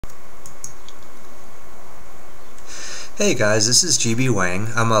Hey guys, this is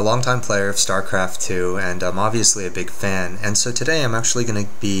GBWang. I'm a longtime player of StarCraft 2 and I'm obviously a big fan, and so today I'm actually going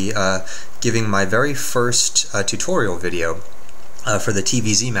to be giving my very first tutorial video for the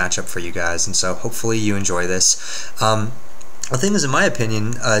TvZ matchup for you guys, and so hopefully you enjoy this. The thing is, in my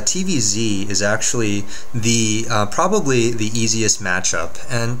opinion, TvZ is actually the probably the easiest matchup,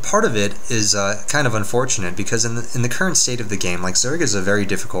 and part of it is kind of unfortunate because in the current state of the game, like Zerg is a very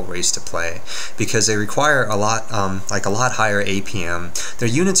difficult race to play because they require a lot like a lot higher APM. Their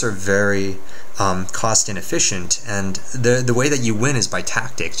units are very cost inefficient, and the way that you win is by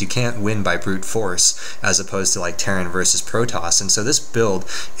tactics. You can't win by brute force as opposed to like Terran versus Protoss, and so this build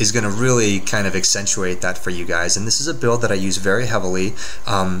is going to really kind of accentuate that for you guys. And this is a build that I use very heavily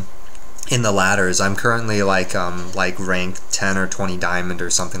in the ladders. I'm currently like rank 10 or 20 diamond or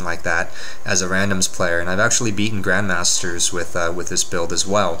something like that as a randoms player, and I've actually beaten grandmasters with this build as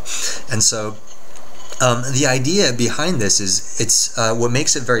well. And so the idea behind this is what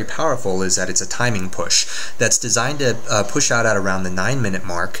makes it very powerful is that it's a timing push that's designed to push out at around the 9-minute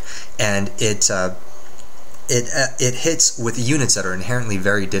mark, and it hits with units that are inherently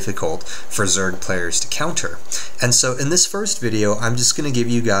very difficult for Zerg players to counter. And so in this first video, I'm just going to give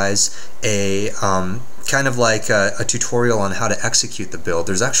you guys a kind of like a tutorial on how to execute the build.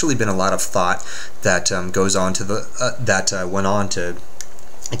 There's actually been a lot of thought that goes on to the went on to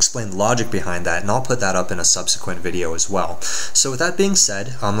explain the logic behind that, and I'll put that up in a subsequent video as well. So with that being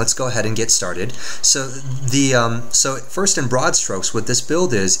said, let's go ahead and get started. So so first, in broad strokes, what this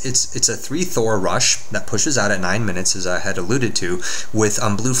build is, it's a 3 Thor rush that pushes out at 9 minutes, as I had alluded to, with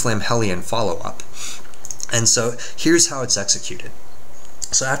Blue Flame Hellion follow-up. And so here's how it's executed.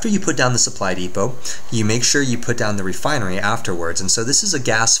 So after you put down the supply depot, you make sure you put down the refinery afterwards, and so this is a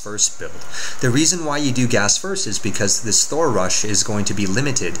gas first build. The reason why you do gas first is because this Thor rush is going to be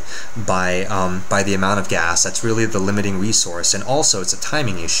limited by the amount of gas. That's really the limiting resource, and also it's a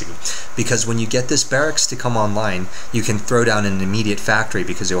timing issue because when you get this barracks to come online, you can throw down an immediate factory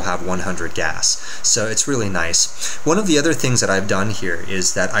because you'll have 100 gas. So it's really nice. One of the other things that I've done here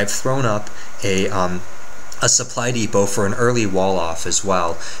is that I've thrown up a supply depot for an early wall off as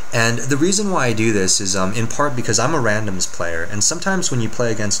well. And the reason why I do this is in part because I'm a randoms player, and sometimes when you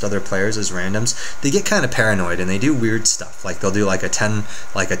play against other players as randoms, they get kind of paranoid and they do weird stuff. Like they'll do like a 10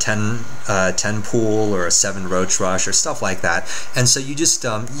 pool or a 7 roach rush or stuff like that. And so you just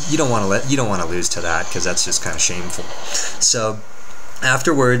you don't want to lose to that, because that's just kind of shameful. So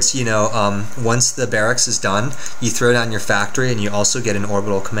afterwards, you know, once the barracks is done, you throw down your factory, and you also get an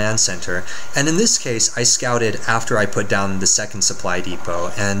orbital command center. And in this case, I scouted after I put down the second supply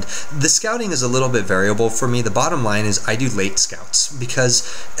depot, and the scouting is a little bit variable for me. The bottom line is I do late scouts because,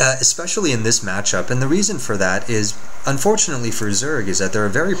 especially in this matchup, and the reason for that is, unfortunately for Zerg, is that they're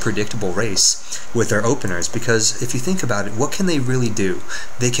a very predictable race with their openers, because if you think about it, what can they really do?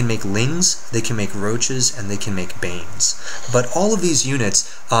 They can make lings, they can make roaches, and they can make banes. But all of these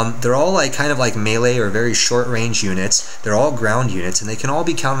units, they're all like kind of like melee or very short range units. They're all ground units, and they can all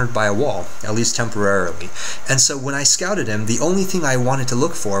be countered by a wall, at least temporarily. And so when I scouted him, the only thing I wanted to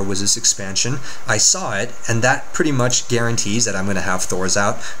look for was this expansion. I saw it, and that pretty much guarantees that I'm going to have Thors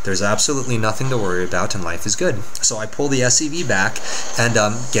out. There's absolutely nothing to worry about, and life is good. So I pull the SCV back and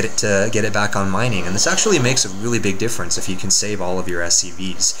get it back on mining, and this actually makes a really big difference if you can save all of your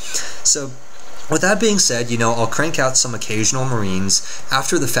SCVs. So with that being said, you know, I'll crank out some occasional Marines.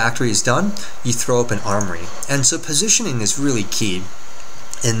 After the factory is done, you throw up an armory. And so positioning is really key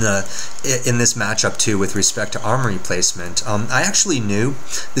in this matchup too with respect to armory placement. I actually knew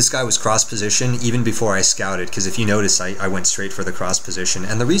this guy was cross position even before I scouted, because if you notice, I went straight for the cross position,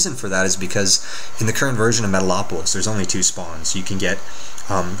 and the reason for that is because in the current version of Metalopolis, there's only 2 spawns. You can get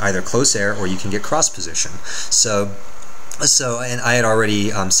either close air or you can get cross position. And I had already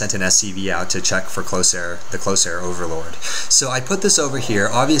sent an SCV out to check for the close air overlord. So I put this over here.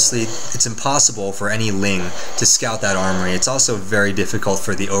 Obviously, it's impossible for any ling to scout that armory. It's also very difficult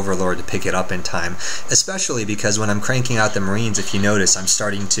for the overlord to pick it up in time, especially because when I'm cranking out the Marines, if you notice, I'm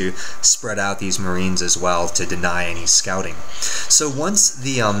starting to spread out these Marines as well to deny any scouting. So once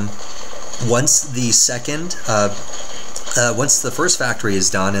the first factory is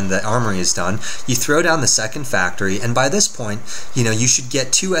done and the armory is done, you throw down the second factory, and by this point, you know, you should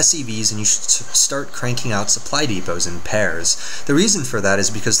get 2 SCVs and you should start cranking out supply depots in pairs. The reason for that is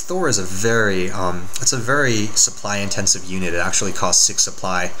because Thor is a very supply intensive unit. It actually costs 6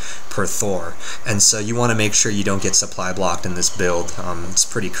 supply per Thor, and so you want to make sure you don't get supply blocked in this build. It's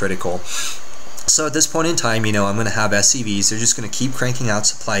pretty critical. So at this point in time, you know, I'm going to have SCVs. They're just going to keep cranking out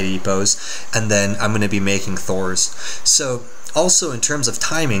supply depots, and then I'm going to be making Thors. So also, in terms of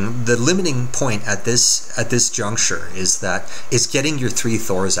timing, the limiting point at this juncture is getting your 3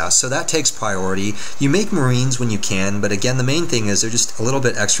 Thors out. So that takes priority. You make Marines when you can, but again, the main thing is they're just a little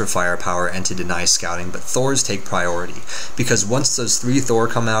bit extra firepower and to deny scouting. But Thors take priority because once those 3 Thor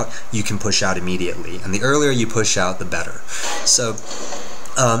come out, you can push out immediately, and the earlier you push out, the better. So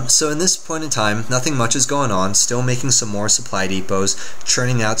in this point in time, nothing much is going on, still making some more supply depots,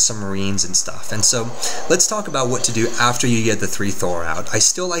 churning out some Marines and stuff. And so let's talk about what to do after you get the 3 Thor out. I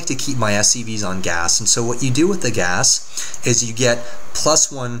still like to keep my SCVs on gas, and so what you do with the gas is you get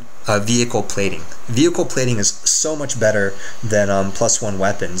 +1 vehicle plating. Vehicle plating is so much better than +1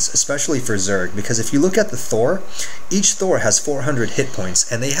 weapons, especially for Zerg, because if you look at the Thor, each Thor has 400 hit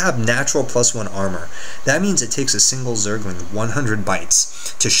points, and they have natural +1 armor. That means it takes a single Zergling 100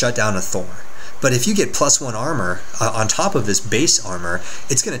 bites to shut down a Thor. But if you get +1 armor on top of this base armor,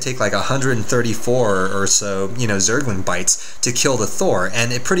 it's going to take like 134 or so, Zergling bites to kill the Thor,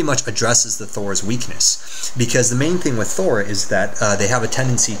 and it pretty much addresses the Thor's weakness. Because the main thing with Thor is that they have a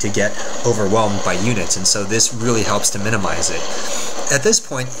tendency to get overwhelmed by units, and so this really helps to minimize it. At this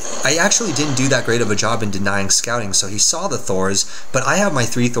point, I actually didn't do that great of a job in denying scouting, so he saw the Thors, but I have my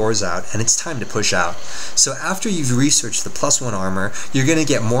 3 Thors out, and it's time to push out. So after you've researched the +1 armor, you're going to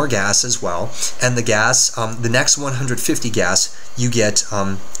get more gas as well, and the gas, the next 150 gas, you get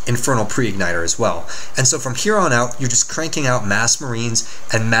Infernal Pre-Igniter as well. And so from here on out, you're just cranking out mass Marines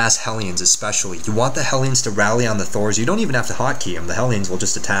and mass Hellions especially. You want the Hellions to rally on the Thors. You don't even have to hotkey them. The Hellions will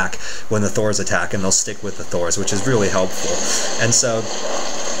just attack when the Thors attack, and they'll stick with the Thors, which is really helpful. And so,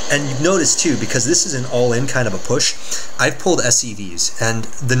 and you've noticed too, because this is an all-in kind of a push, I've pulled SCVs, and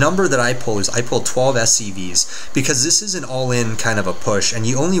the number that I pull is I pulled 12 SCVs, because this is an all-in kind of a push, and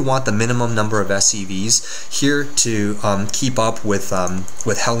you only want the minimum number of SCVs here to keep up with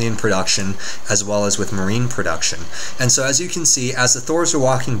Hellion production as well as with Marine production. And so as you can see, as the Thors are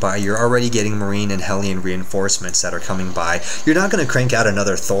walking by, you're already getting Marine and Hellion reinforcements that are coming by. You're not going to crank out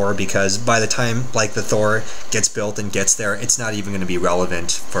another Thor, because by the time like the Thor gets built and gets there, it's not even going to be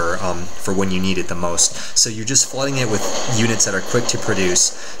relevant for when you need it the most. So you're just flooding it with units that are quick to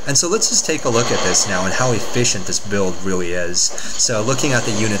produce. And so let's just take a look at this now and how efficient this build really is. So looking at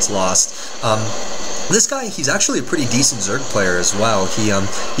the units lost, this guy, he's actually a pretty decent Zerg player as well. He,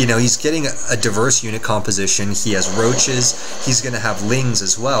 he's getting a diverse unit composition. He has roaches. He's going to have lings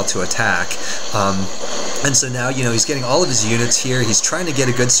as well to attack. And so now, he's getting all of his units here. He's trying to get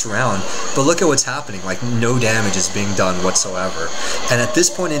a good surround. But look at what's happening. Like, no damage is being done whatsoever. And at this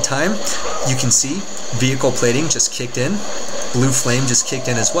point in time, you can see vehicle plating just kicked in. Blue flame just kicked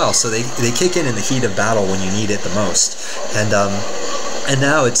in as well. So they kick in the heat of battle when you need it the most. And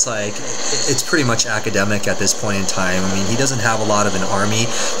now it's like, it's pretty much academic at this point in time. I mean, he doesn't have a lot of an army.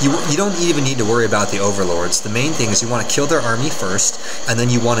 You don't even need to worry about the overlords. The main thing is you want to kill their army first, and then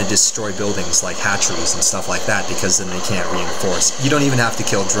you want to destroy buildings like hatcheries and stuff like that, because then they can't reinforce. You don't even have to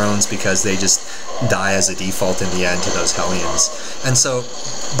kill drones, because they just die as a default in the end to those Hellions. And so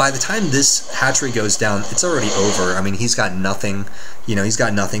by the time this hatchery goes down, it's already over. I mean, he's got nothing, he's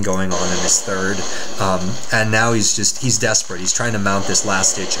got nothing going on in his third. And now he's desperate. He's trying to mount this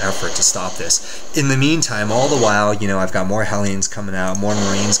last-ditch effort to stop this. In the meantime, all the while, I've got more Hellions coming out, more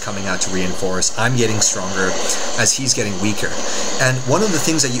Marines coming out to reinforce. I'm getting stronger as he's getting weaker. And one of the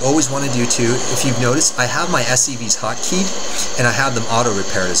things that you always want to do too, if you've noticed, I have my SCVs hotkeyed, and I have them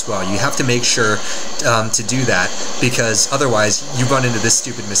auto-repaired as well. You have to make sure to do that, because otherwise you run into this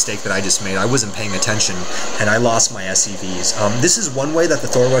stupid mistake that I just made. I wasn't paying attention, and I lost my SCVs. This is one way that the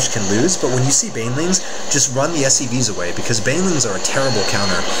Thor Rush can lose, but when you see Banelings, just run the SCVs away, because Banelings are a terrible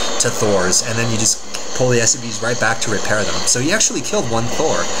counter to Thors, and then you just pull the SCVs right back to repair them. So he actually killed 1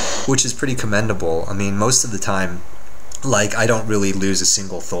 Thor, which is pretty commendable. I mean, most of the time, like, I don't really lose a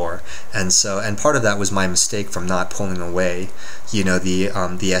single Thor, and part of that was my mistake from not pulling away, the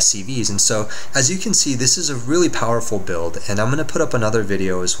SCVs. And so, as you can see, this is a really powerful build, and I'm going to put up another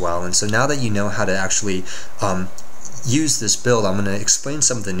video as well. And so now that you know how to actually use this build, I'm going to explain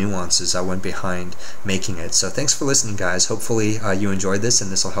some of the nuances I went behind making it. So thanks for listening, guys. Hopefully you enjoyed this,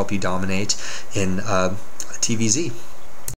 and this will help you dominate in TvZ.